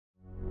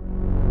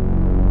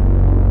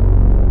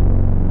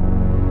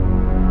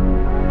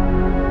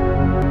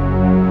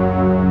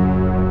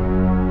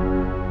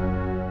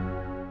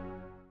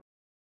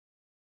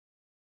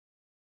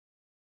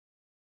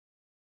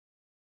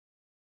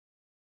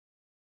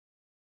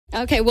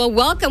Okay, well,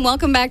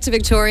 welcome back to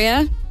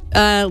Victoria.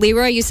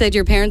 Leeroy, you said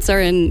your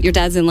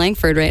dad's in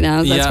Langford right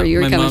now. That's where you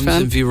were coming from. My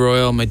mom's in V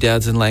Royal, my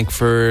dad's in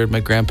Langford,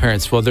 my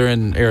grandparents, well, they're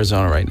in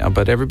Arizona right now,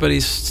 but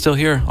everybody's still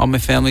here. All my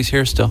family's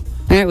here still.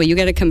 All right, well, you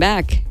got to come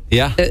back.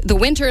 Yeah. The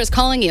winter is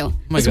calling you.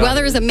 This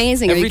weather is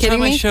amazing. Are you kidding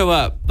me? Every time I show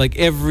up, like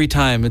every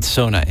time, it's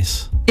so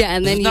nice. Yeah,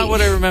 and then It's not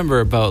what I remember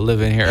about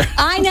living here.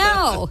 I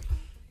know.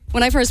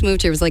 When I first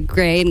moved here, it was like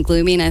gray and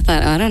gloomy, and I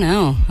thought, I don't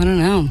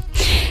know.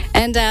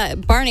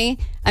 And Barney,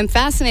 I'm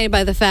fascinated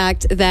by the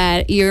fact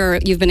that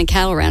you've been a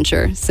cattle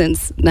rancher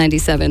since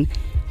 '97.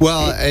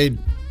 Well,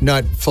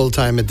 not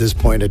full-time at this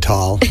point at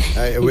all.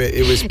 It was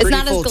pretty It's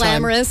not full-time. as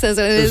glamorous as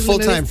it is. It was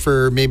full-time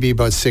for maybe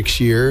about 6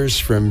 years,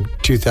 from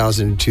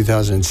 2000 to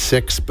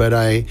 2006. But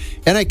I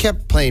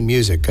kept playing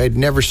music. I'd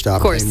never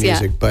stopped playing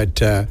music.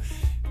 Yeah.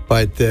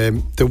 But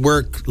the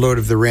workload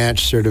of the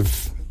ranch sort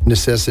of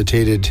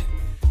necessitated.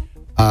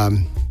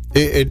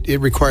 It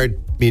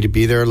required me to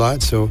be there a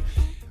lot. So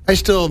I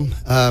still.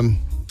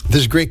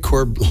 There's a great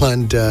Corb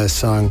Lund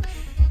song,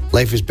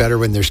 "Life is Better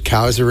When There's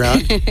Cows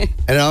Around." And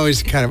I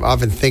always kind of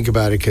often think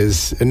about it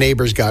because a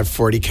neighbor's got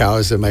 40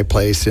 cows at my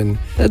place. And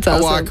That's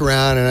awesome. I walk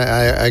around and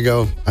I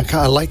go, I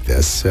kind of like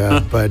this.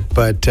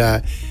 But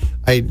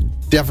I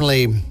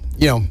definitely, at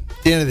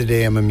the end of the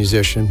day, I'm a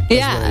musician.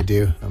 That's what I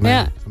do. I'm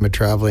a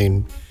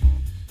traveling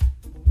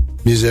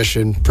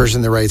musician,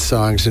 person that writes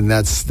songs. And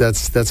that's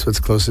what's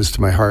closest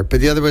to my heart.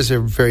 But the other was a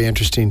very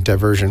interesting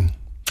diversion.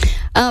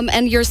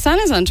 And your son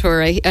is on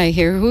tour, I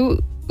hear. Who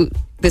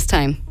this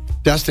time?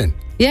 Dustin.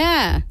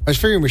 Yeah. I was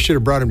figuring we should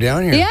have brought him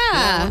down here. Yeah.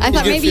 I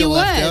thought maybe you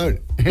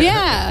would.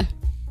 Yeah.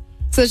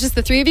 So it's just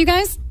the three of you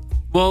guys?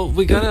 Well,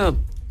 we got a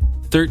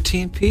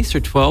 13-piece or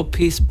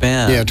 12-piece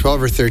band. Yeah,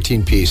 12 or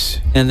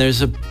 13-piece. And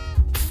there's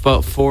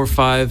about 4 or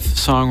 5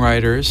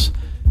 songwriters.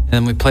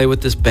 And we play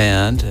with this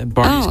band, and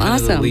Barney's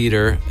kind of the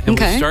leader. And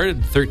we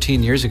started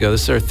 13 years ago.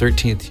 This is our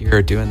 13th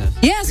year doing this.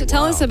 Yeah, so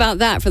tell us about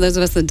that for those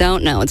of us that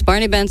don't know. It's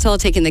Barney Bentall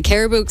taking the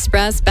Cariboo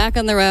Express back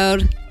on the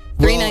road,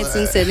 3 nights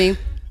in Sydney.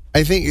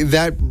 I think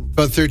that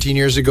about 13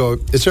 years ago,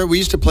 we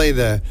used to play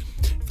the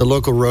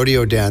local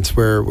rodeo dance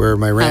where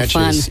my ranch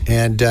is.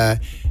 And I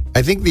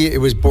think it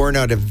was born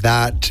out of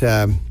that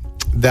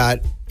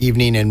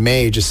evening in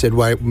May. Just said,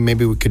 why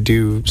maybe we could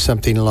do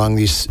something along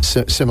these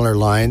similar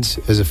lines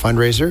as a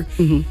fundraiser.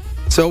 Mm-hmm.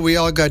 So we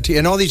all got to,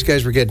 and all these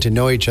guys were getting to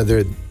know each other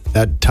at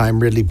that time.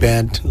 Ridley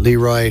Bent,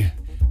 Leeroy,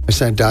 my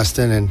son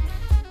Dustin,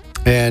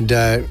 and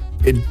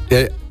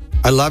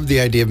I loved the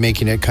idea of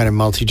making it kind of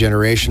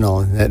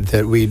multi-generational,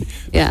 that we'd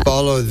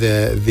follow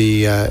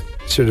the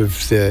sort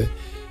of the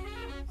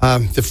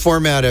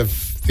format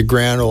of the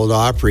Grand Ole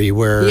Opry,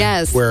 where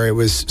it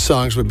was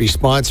songs would be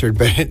sponsored,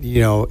 but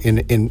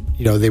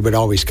they would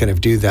always kind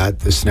of do that.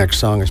 This next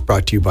song is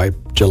brought to you by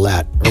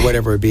Gillette or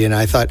whatever it would be. And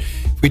I thought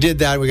if we did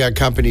that, we got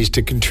companies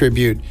to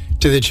contribute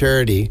to the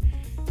charity,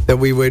 that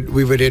we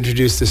would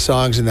introduce the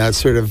songs in that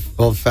sort of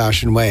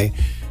old-fashioned way.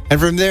 And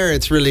from there,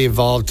 it's really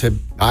evolved to,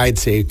 I'd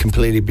say,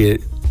 completely be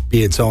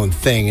its own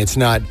thing. It's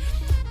not.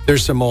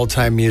 There's some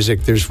old-time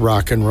music. There's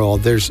rock and roll.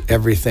 There's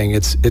everything.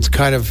 It's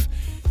kind of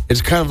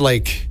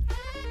like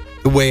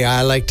the way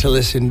I like to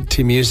listen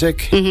to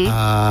music.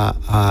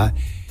 Mm-hmm.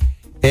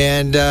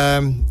 And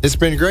it's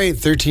been great,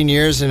 13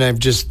 years, and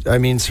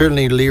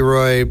certainly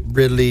Leeroy,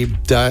 Ridley,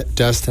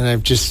 Dustin,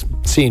 I've just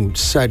seen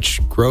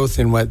such growth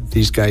in what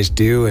these guys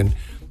do, and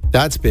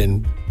that's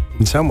been,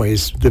 in some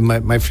ways,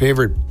 my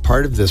favorite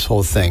part of this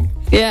whole thing.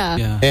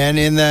 Yeah. And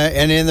in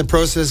the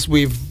process,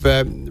 we've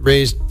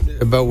raised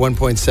about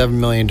 $1.7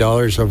 million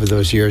over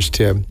those years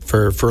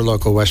for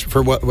local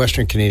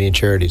Western Canadian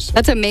charities.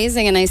 That's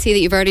amazing, and I see that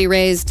you've already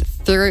raised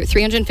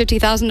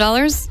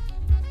 $350,000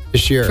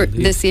 this year.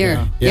 This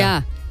year,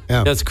 yeah.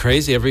 That's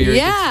crazy. Every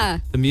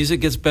year, the music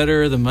gets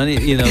better. The money,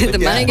 the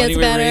money gets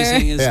better. We're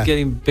raising is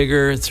getting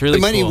bigger. It's really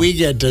the money cool. We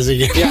get doesn't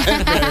get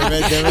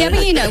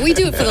better. But we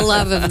do it for the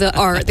love of the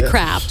art, the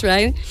craft,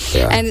 right?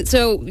 Yeah. And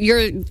so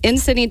you're in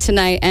Sydney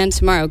tonight and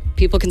tomorrow.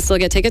 People can still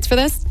get tickets for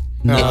this?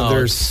 No,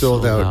 they're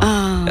sold out.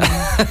 Oh.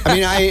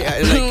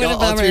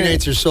 All 3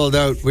 nights are sold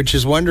out, which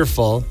is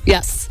wonderful.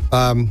 Yes.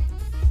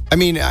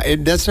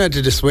 That's not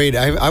to dissuade.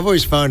 I've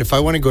always found if I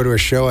want to go to a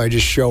show, I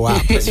just show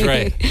up. That's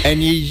right.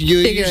 And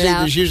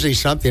there's usually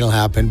something will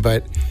happen,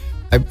 but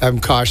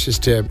I'm cautious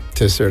to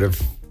sort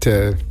of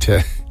to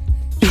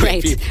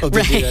right. people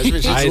to do that,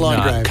 which is a long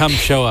drive. Come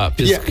show up.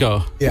 Just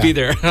go. Yeah. Be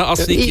there. I'll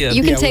sneak in.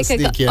 You can take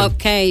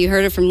okay, you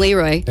heard it from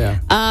Leeroy. Yeah.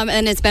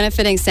 And it's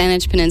benefiting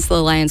Saanich Peninsula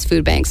Lions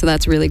Food Bank, so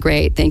that's really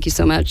great. Thank you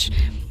so much.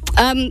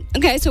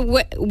 Okay, so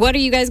what are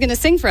you guys going to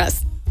sing for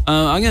us?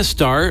 I'm going to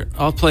start.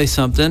 I'll play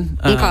something.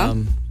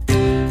 Okay.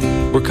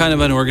 We're kind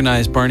of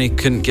unorganized. Barney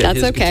couldn't get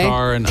his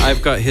guitar, and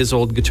I've got his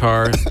old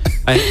guitar.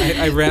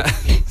 I ran.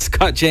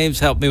 Scott James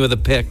helped me with a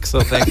pick,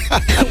 so thanks.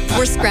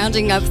 We're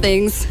scrounging up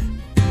things.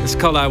 It's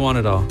called I Want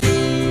It All.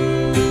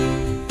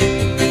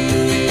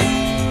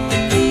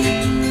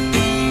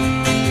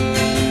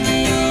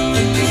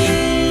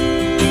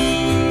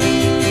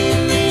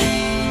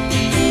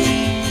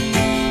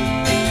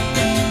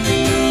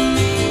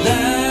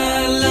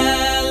 La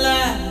la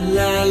la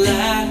la la.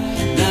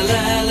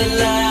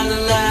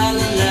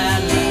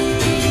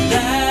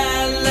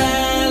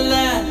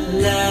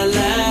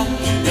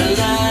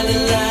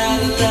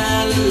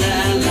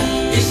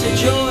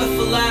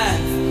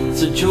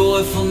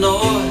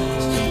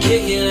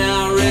 Checking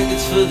out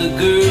records for the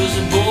girls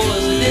and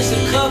boys, and it's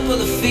a couple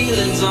of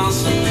feelings on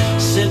some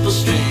simple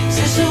strings.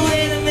 It's a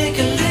way to make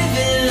a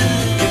living.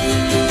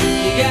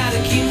 You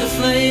gotta keep the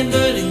flame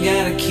burning,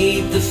 gotta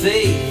keep the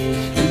faith,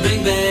 and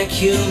bring back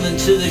human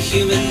to the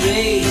human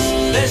race.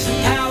 Let's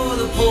empower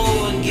the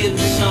poor and give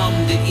them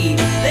something to eat.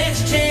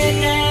 Let's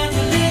take down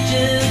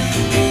religion,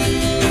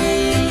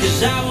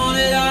 'cause I want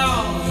it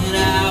all and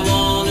I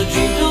want a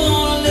dream. Don't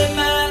wanna live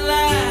my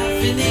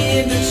life in the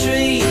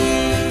in-between.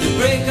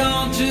 Break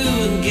on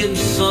through and give them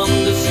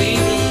something to feel,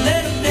 and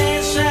let them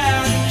dance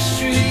out in the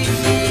streets.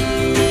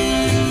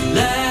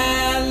 La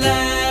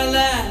la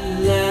la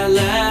la la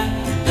la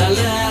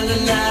la la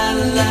la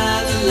la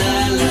la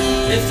la.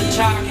 If the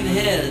talking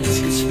heads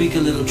could speak a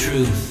little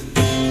truth,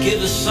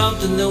 give us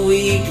something that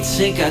we could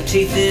sink our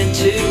teeth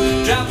into.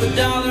 Drop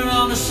 $1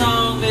 on a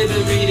song, maybe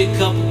read a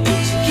couple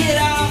books. Get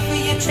off of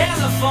your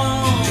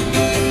telephone,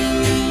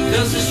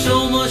 'cause there's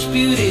so much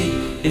beauty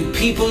in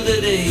people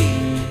today.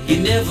 You're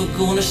never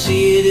gonna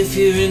see it if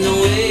you're in the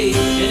way.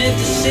 And if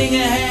the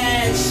singer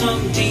had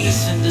something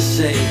decent to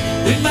say,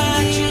 we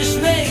might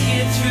just make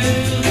it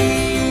through.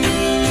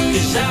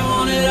 'Cause I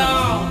want it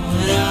all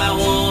and I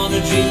want a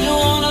dream. Don't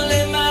wanna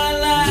live my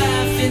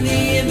life in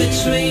the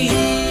in-between,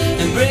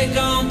 and break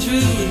on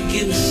through and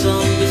give me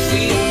something to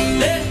feel.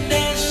 Let it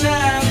dance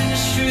out in the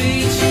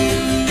streets.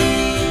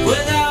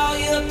 With all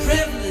your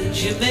privilege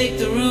you make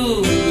the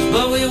rules,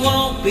 but we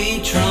won't be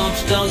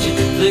trumps, don't you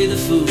play the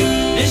fool.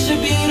 It's a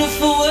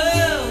beautiful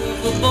world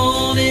we're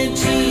born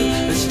into.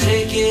 Let's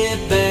take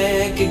it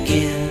back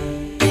again.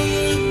 I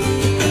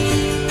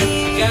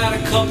got a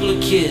couple of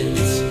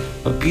kids,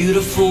 a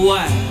beautiful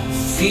wife,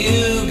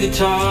 few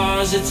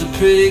guitars, it's a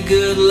pretty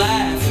good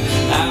life.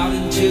 Out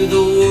into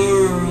the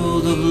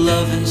world of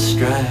love and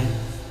strife,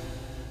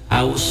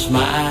 I will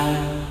smile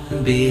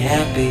and be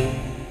happy.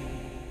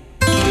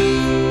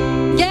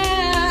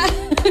 Yeah!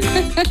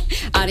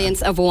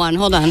 Audience of one.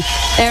 Hold on.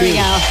 There we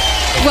go.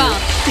 Well,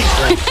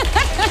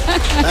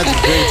 that's a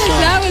great song.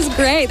 That was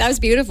great. That was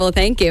beautiful.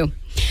 Thank you.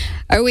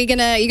 Are we you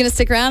gonna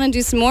stick around and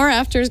do some more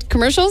after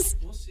commercials?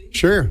 We'll see.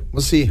 Sure,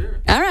 we'll see.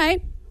 Sure. All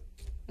right.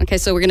 Okay,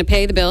 so we're gonna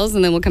pay the bills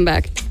and then we'll come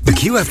back. The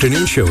Q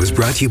Afternoon Show is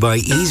brought to you by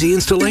Easy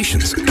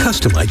Installations,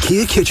 custom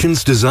IKEA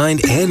kitchens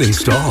designed and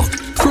installed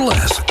for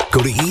less.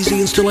 Go to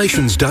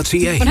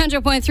easyinstallations.ca.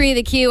 100.3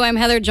 The Q. I'm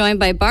Heather, joined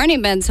by Barney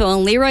Bentall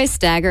and Leeroy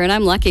Stagger, and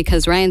I'm lucky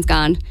because Ryan's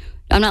gone.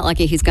 I'm not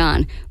lucky he's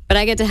gone, but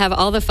I get to have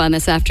all the fun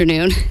this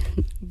afternoon.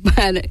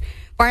 But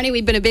Barney,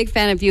 we've been a big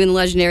fan of you and the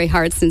Legendary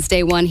Hearts since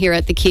day one here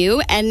at the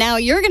Q, and now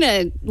you're going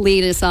to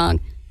lead a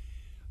song.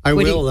 I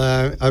will.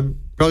 I'm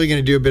probably going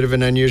to do a bit of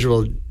an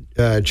unusual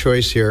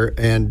choice here,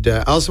 and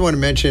I also want to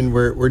mention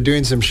we're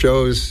doing some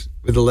shows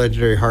with the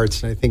Legendary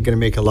Hearts, and I think going to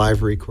make a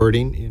live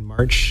recording in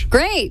March.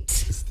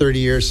 Great. It's 30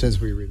 years since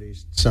we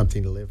released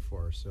Something to Live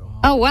For. So.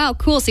 Oh wow,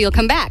 cool! So you'll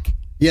come back?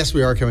 Yes,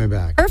 we are coming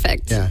back.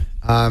 Perfect. Yeah.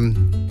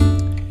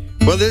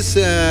 Well, this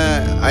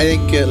I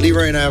think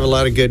Leeroy and I have a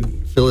lot of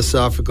good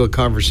philosophical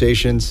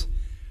conversations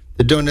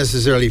that don't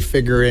necessarily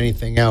figure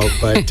anything out,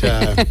 but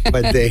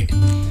they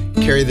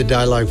carry the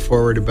dialogue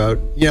forward about,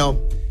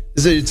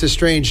 it's a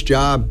strange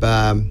job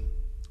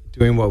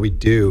doing what we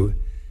do.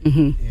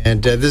 Mm-hmm.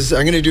 And I'm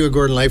going to do a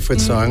Gordon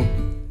Lightfoot song,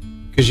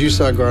 because you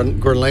saw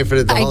Gordon Lightfoot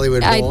at the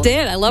Hollywood Bowl. I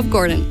did. I love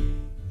Gordon.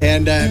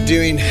 And we're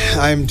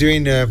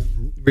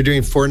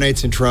doing 4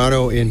 nights in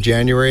Toronto in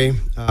January,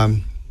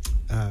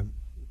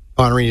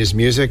 honoring his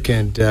music,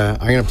 and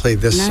I'm going to play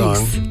this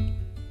song.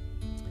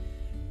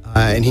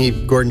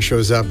 And Gordon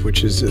shows up,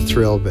 which is a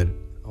thrill, but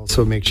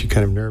also makes you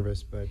kind of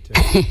nervous. But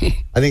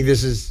I think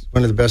this is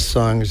one of the best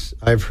songs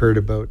I've heard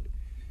about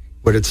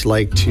what it's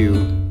like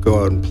to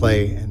go out and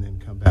play and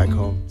then come back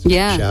home.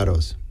 Yeah.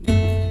 Shadows.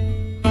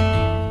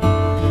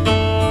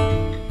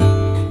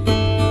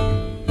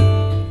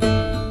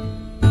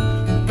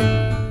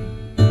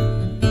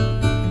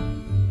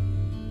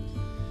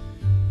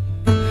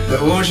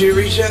 Won't you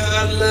reach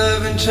out,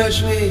 love, and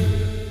touch me?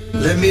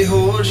 Let me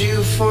hold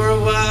you for a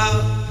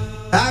while.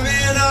 I've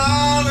been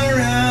all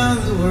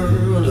around the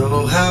world.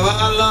 Oh, how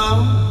I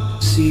long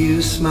to see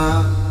you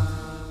smile.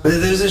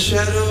 But there's a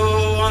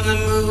shadow on the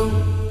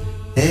moon,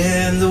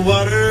 and the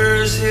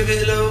waters here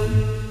below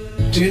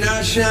do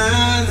not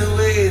shine the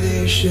way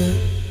they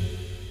should.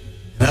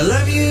 I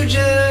love you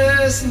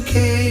just in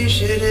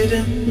case you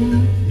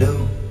didn't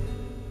know.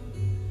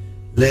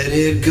 Let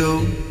it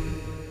go.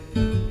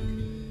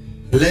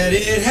 Let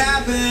it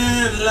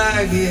happen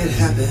like it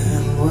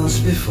happened once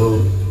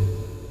before.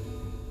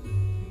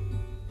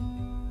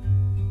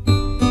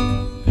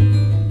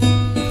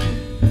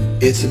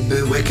 It's a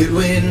bit wicked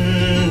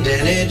wind and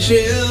it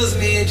chills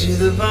me to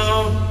the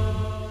bone.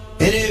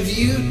 And if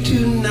you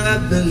do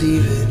not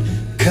believe it,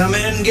 come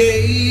and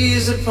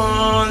gaze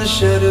upon the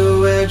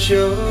shadow at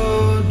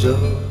your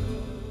door.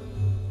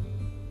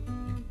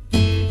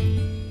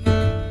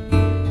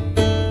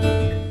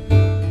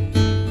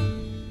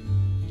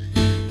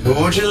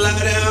 Won't you lie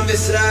down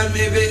beside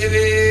me,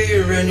 baby?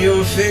 Run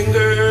your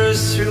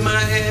fingers through my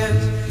hair.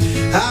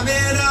 I've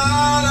been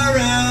all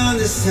around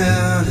the this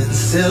town, and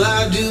still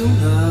I do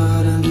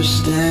not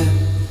understand.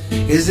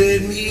 Is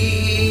it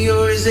me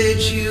or is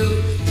it you,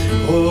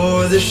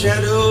 or the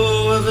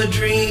shadow of a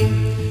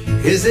dream?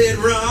 Is it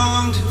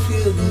wrong to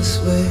feel this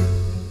way?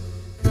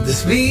 Could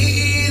this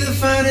be the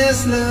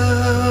finest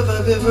love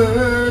I've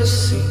ever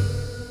seen?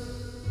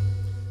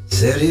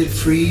 Set it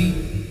free.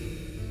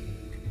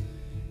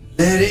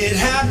 Let it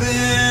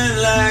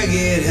happen like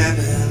it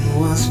happened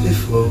once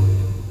before.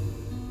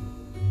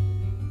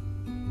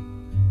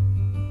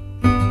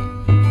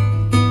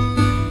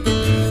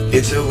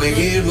 It's a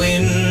wicked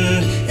wind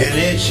and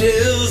it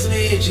chills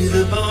me to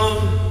the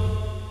bone.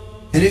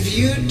 And if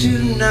you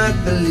do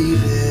not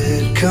believe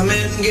it, come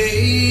and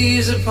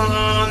gaze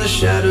upon the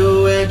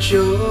shadow at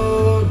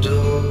your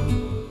door.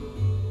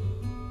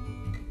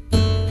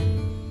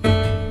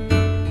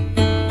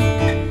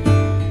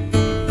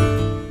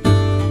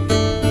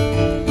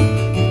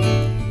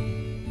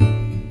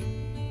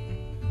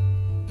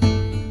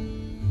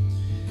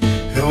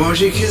 Won't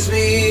you kiss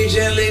me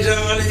gently,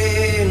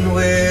 darling,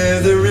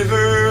 where the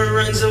river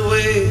runs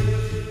away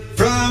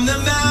from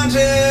the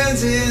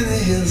mountains in the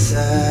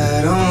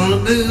hillside on a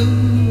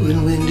blue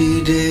and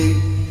windy day,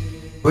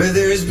 where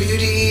there's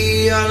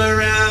beauty all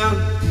around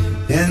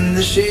and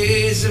the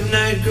shades of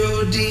night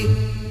grow deep.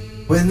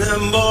 When the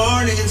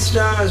morning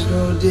stars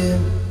grow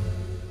dim,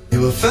 they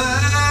will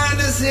find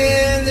us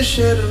in the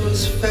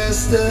shadows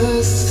fast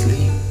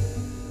asleep.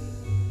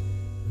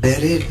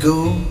 Let it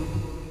go.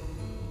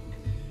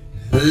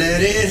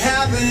 Let it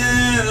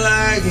happen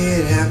like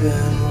it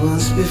happened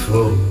once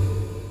before.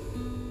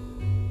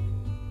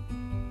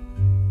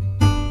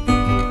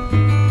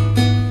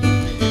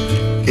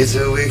 It's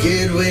a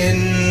wicked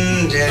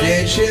wind and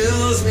it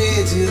chills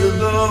me to the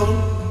bone.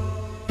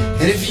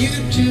 And if you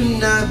do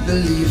not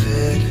believe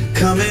it,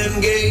 come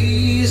and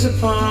gaze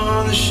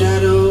upon the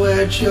shadow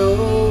at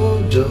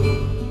your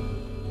door.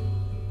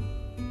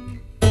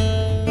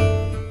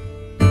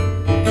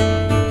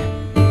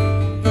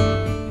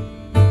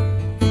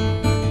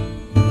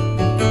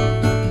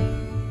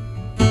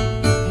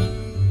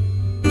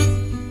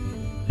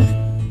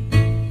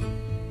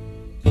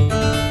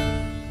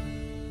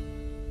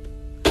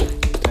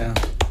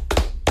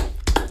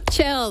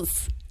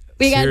 Chills.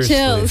 We got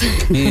chills.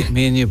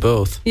 me and you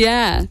both.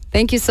 Yeah.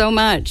 Thank you so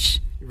much.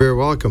 You're very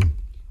welcome.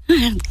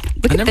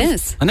 Look at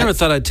this. I never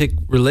thought I'd take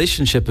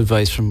relationship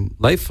advice from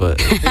Lightfoot.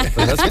 But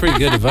that's pretty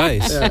good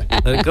advice. Yeah.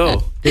 Let it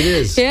go. It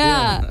is.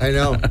 Yeah. I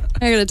know.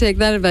 I got to take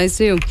that advice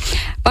too.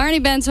 Barney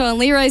Bentall and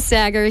Leeroy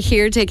Stagger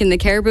here taking the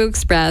Cariboo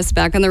Express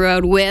back on the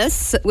road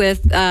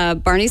with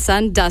Barney's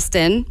son,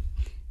 Dustin.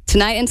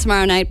 Tonight and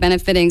tomorrow night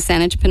benefiting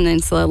Saanich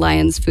Peninsula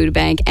Lions Food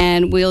Bank.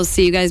 And we'll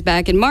see you guys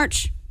back in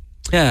March.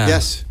 Yeah.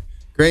 Yes.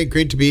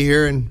 Great to be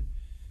here, and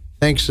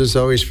thanks as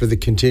always for the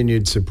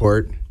continued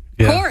support.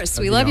 Yeah. Of course,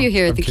 we love you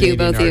here at the Q,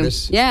 both of you.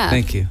 Yeah,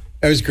 thank you.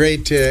 It was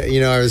great to,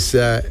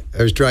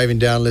 I was driving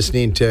down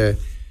listening to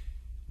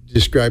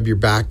describe your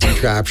back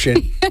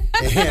contraption.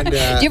 And, do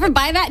you ever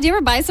buy that? Do you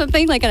ever buy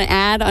something like an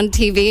ad on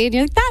TV and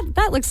you're like,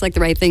 that looks like the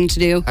right thing to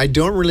do? I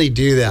don't really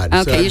do that.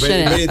 Okay, you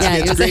shouldn't. But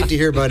it's great to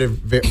hear about it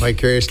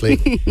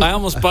vicariously. I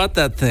almost bought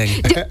that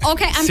thing. Okay,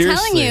 I'm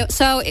telling you.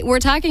 So we're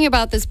talking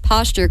about this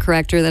posture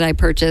corrector that I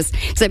purchased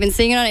because I've been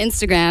seeing it on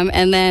Instagram,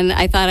 and then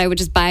I thought I would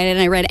just buy it, and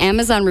I read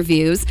Amazon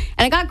reviews,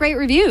 and I got great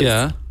reviews.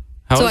 Yeah.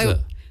 How is it?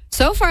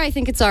 So far, I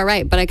think it's all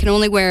right, but I can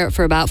only wear it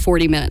for about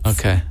 40 minutes.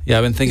 Okay. Yeah,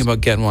 I've been thinking about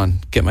getting one,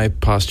 get my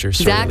posture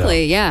sorted out.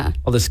 Exactly, yeah.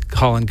 All this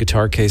hauling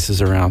guitar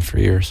cases around for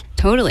years.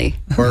 Totally.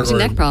 Or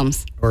neck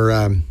problems.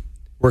 Or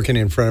working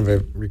in front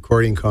of a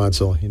recording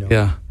console,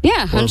 Yeah.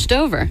 Yeah, hunched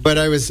over. But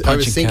I was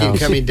thinking,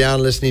 coming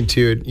down, listening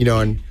to it,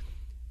 and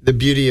the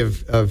beauty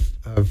of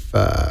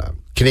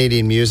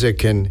Canadian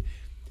music, and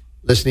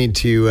listening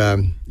to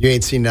You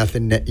Ain't Seen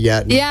Nothing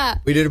Yet. And yeah.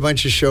 We did a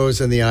bunch of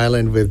shows on the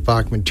island with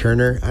Bachman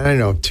Turner. I don't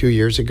know, 2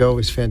 years ago. It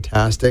was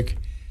fantastic.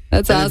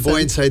 That's awesome.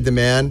 Boy Inside the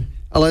Man.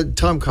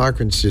 Tom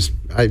Cochran's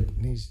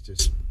he's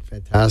just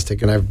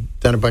fantastic. And I've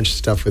done a bunch of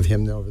stuff with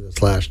him over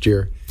this last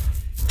year,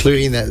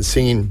 including that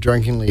singing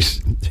drunkenly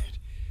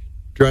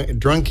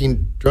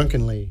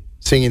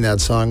singing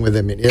that song with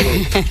him in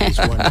Italy.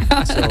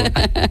 So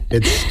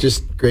it's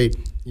just great,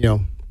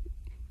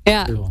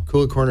 Yeah.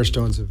 Cool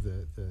cornerstones of the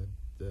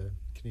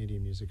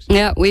Canadian music scene.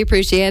 Yeah, we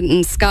appreciate it.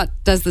 And Scott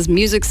does this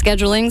music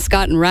scheduling,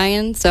 Scott and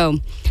Ryan, so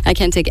I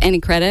can't take any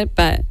credit,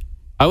 but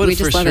I would have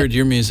first heard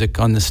your music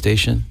on the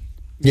station.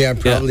 Yeah,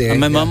 probably. Yeah.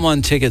 My mom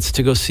won tickets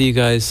to go see you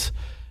guys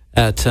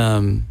at,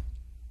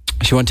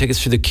 she won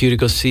tickets for the Q to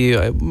go see you.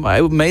 It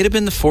might have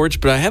been the Forge,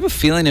 but I have a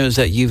feeling it was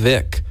at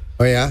UVic.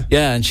 Oh, yeah?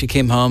 Yeah, and she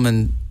came home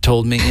and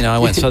told me, I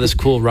went and saw this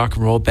cool rock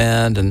and roll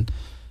band, and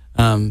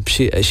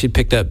she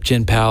picked up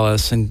Gin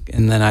Palace, and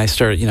then I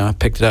started, I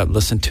picked it up,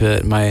 listened to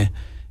it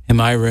in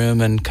my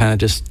room, and kind of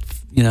just,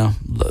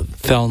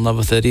 fell in love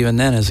with it even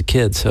then as a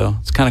kid. So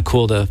it's kind of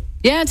cool to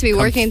to be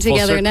working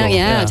together now.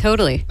 Yeah,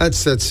 totally. That's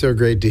so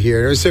great to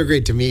hear. It was so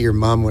great to meet your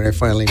mom when I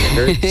finally met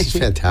her. It's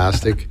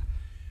fantastic.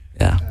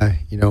 Yeah.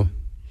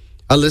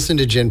 I listened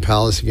to Gin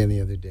Palace again the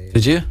other day.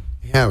 Did you?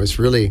 Yeah, it was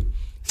really.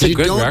 It's a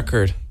good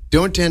record.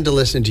 don't tend to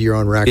listen to your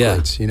own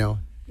records, you know.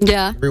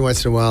 Yeah. Every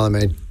once in a while,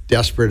 I'm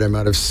desperate. I'm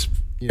out of,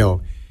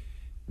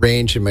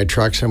 range in my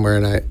truck somewhere,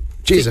 and I've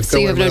got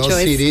one of my old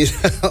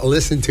CDs. I'll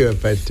listen to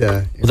it, but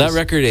that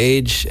record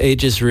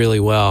ages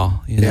really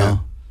well. You know,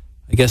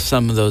 I guess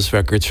some of those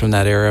records from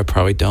that era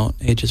probably don't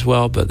age as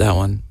well, but that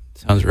one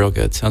sounds real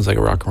good. Sounds like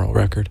a rock and roll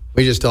record.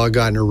 We just all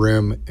got in a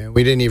room, and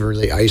we didn't even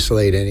really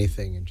isolate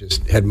anything, and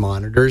just had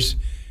monitors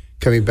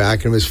coming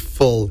back, and it was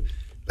full.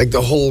 Like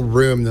the whole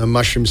room, the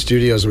Mushroom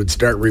Studios would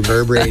start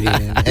reverberating,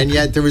 and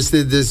yet there was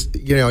this,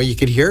 you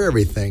could hear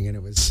everything, and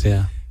it was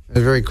a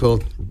very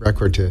cool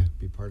record to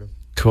be part of.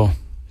 Cool.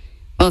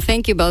 Well,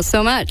 thank you both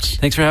so much.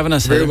 Thanks for having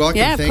us. Very welcome.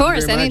 Yeah, of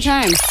course,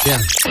 anytime. Yeah.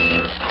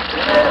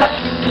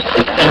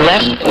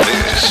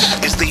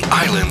 This is the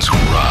Islands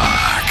Rock.